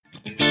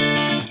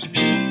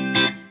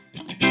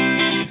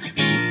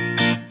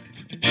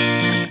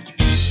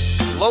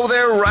Hello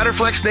there,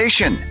 RiderFlex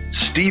Nation.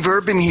 Steve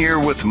Urban here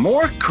with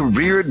more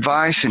career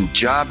advice and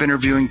job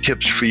interviewing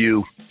tips for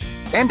you.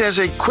 And as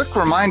a quick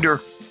reminder,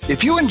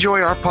 if you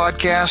enjoy our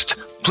podcast,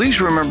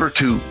 please remember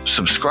to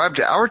subscribe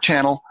to our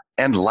channel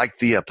and like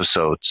the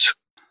episodes.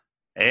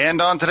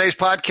 And on today's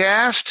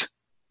podcast,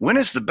 when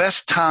is the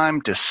best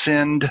time to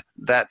send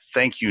that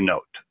thank you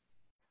note?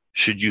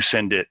 Should you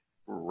send it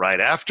right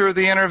after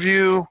the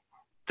interview,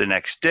 the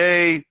next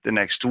day, the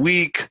next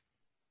week?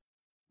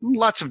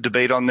 Lots of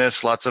debate on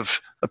this, lots of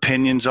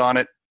opinions on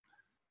it.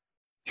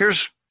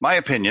 Here's my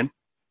opinion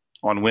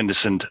on when to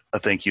send a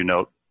thank you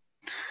note.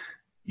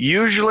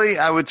 Usually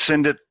I would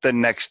send it the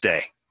next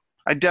day.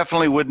 I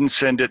definitely wouldn't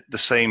send it the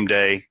same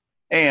day,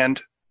 and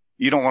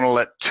you don't want to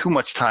let too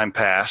much time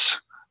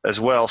pass as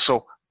well.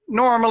 So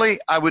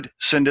normally I would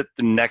send it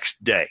the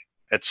next day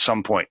at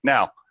some point.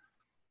 Now,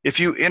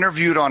 if you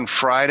interviewed on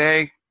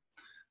Friday,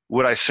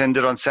 would I send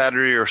it on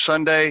Saturday or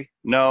Sunday?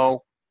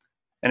 No.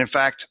 And in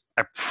fact,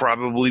 I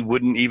probably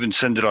wouldn't even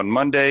send it on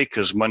Monday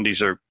because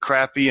Mondays are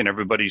crappy and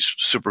everybody's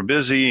super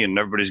busy and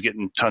everybody's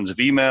getting tons of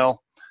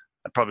email.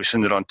 I'd probably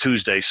send it on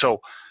Tuesday.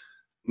 So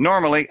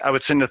normally I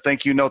would send a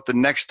thank you note the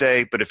next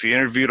day, but if you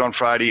interviewed on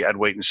Friday, I'd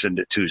wait and send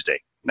it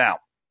Tuesday. Now,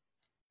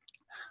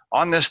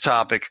 on this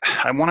topic,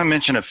 I want to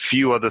mention a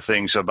few other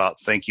things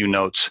about thank you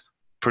notes.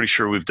 Pretty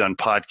sure we've done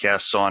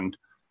podcasts on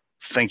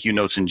thank you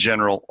notes in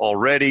general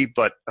already,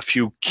 but a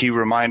few key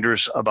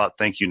reminders about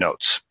thank you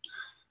notes.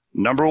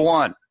 Number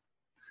one,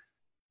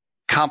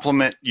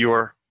 compliment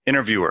your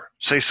interviewer.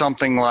 Say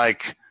something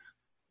like,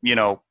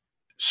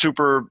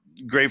 super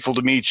grateful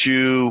to meet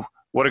you.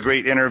 What a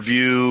great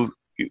interview.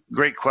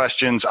 Great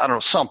questions. I don't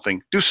know,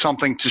 something. Do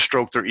something to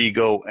stroke their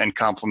ego and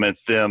compliment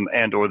them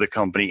and or the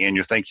company in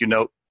your thank you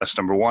note. That's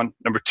number one.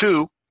 Number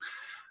two,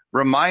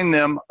 remind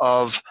them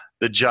of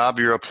the job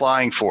you're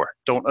applying for.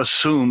 Don't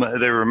assume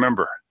they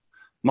remember.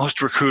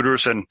 Most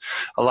recruiters and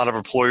a lot of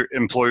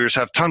employers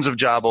have tons of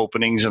job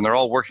openings and they're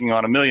all working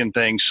on a million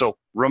things. So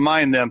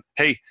remind them,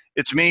 hey,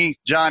 it's me,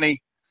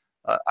 Johnny.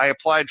 I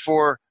applied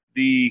for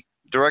the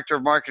director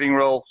of marketing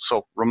role.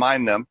 So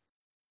remind them.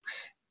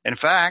 In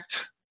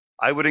fact,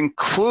 I would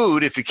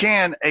include, if you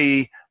can,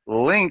 a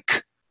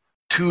link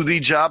to the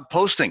job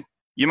posting.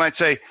 You might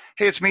say,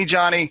 hey, it's me,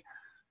 Johnny.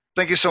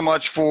 Thank you so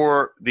much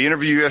for the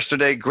interview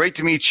yesterday. Great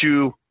to meet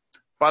you.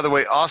 By the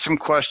way, awesome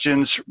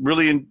questions.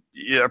 Really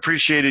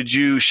appreciated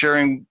you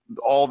sharing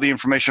all the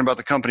information about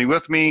the company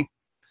with me.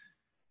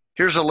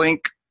 Here's a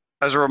link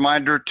as a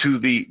reminder to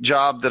the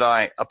job that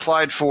I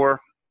applied for.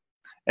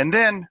 And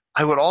then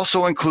I would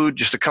also include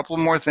just a couple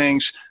more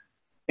things.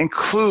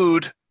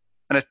 Include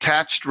an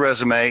attached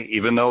resume,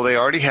 even though they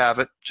already have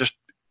it. Just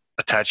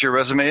attach your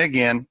resume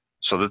again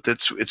so that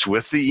it's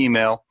with the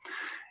email.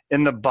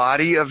 In the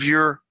body of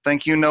your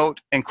thank you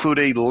note, include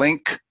a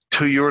link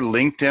to your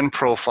LinkedIn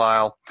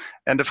profile.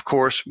 And of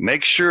course,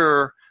 make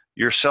sure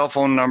your cell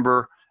phone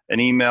number and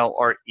email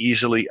are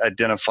easily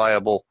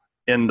identifiable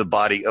in the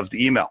body of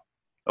the email.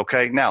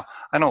 Okay. Now,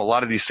 I know a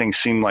lot of these things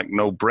seem like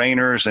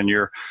no-brainers, and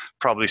you're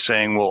probably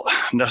saying, well,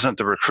 doesn't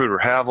the recruiter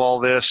have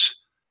all this?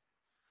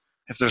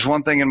 If there's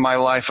one thing in my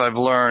life I've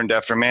learned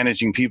after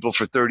managing people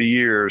for 30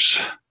 years,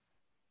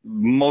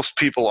 most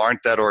people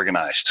aren't that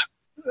organized.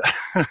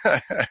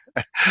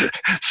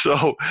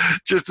 So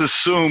just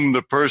assume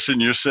the person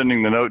you're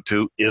sending the note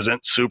to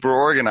isn't super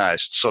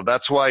organized. So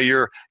that's why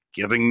you're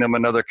giving them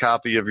another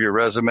copy of your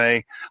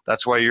resume.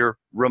 That's why you're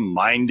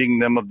reminding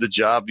them of the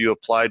job you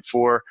applied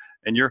for,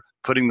 and you're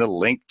putting the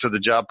link to the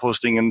job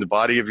posting in the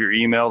body of your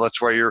email. That's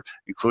why you're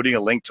including a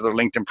link to their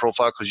LinkedIn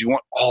profile, because you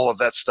want all of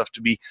that stuff to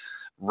be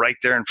right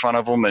there in front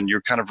of them, and you're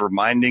kind of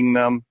reminding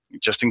them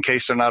just in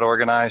case they're not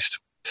organized.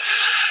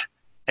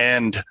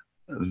 And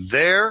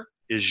there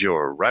is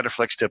your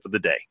RiderFlex tip of the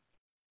day.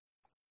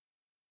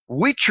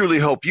 We truly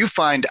hope you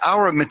find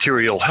our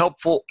material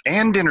helpful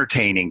and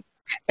entertaining.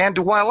 And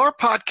while our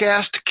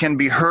podcast can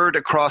be heard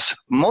across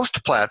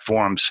most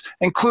platforms,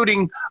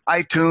 including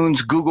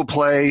iTunes, Google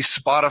Play,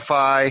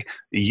 Spotify,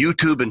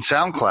 YouTube, and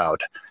SoundCloud,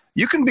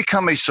 you can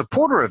become a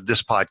supporter of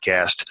this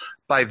podcast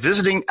by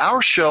visiting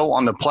our show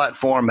on the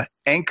platform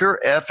Anchor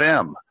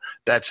FM.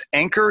 That's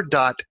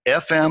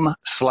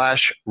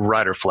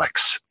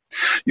anchor.fm/RiderFlex.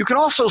 You can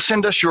also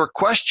send us your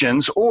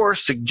questions or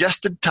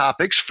suggested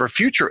topics for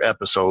future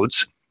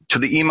episodes to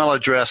the email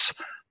address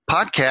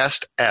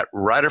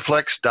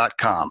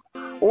podcast@riderflex.com,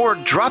 or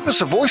drop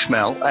us a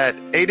voicemail at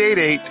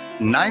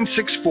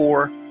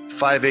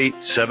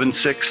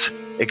 888-964-5876,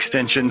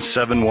 extension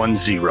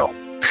 710.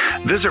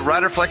 Visit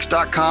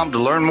riderflex.com to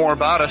learn more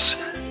about us.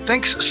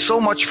 Thanks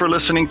so much for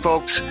listening,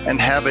 folks,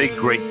 and have a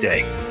great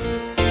day.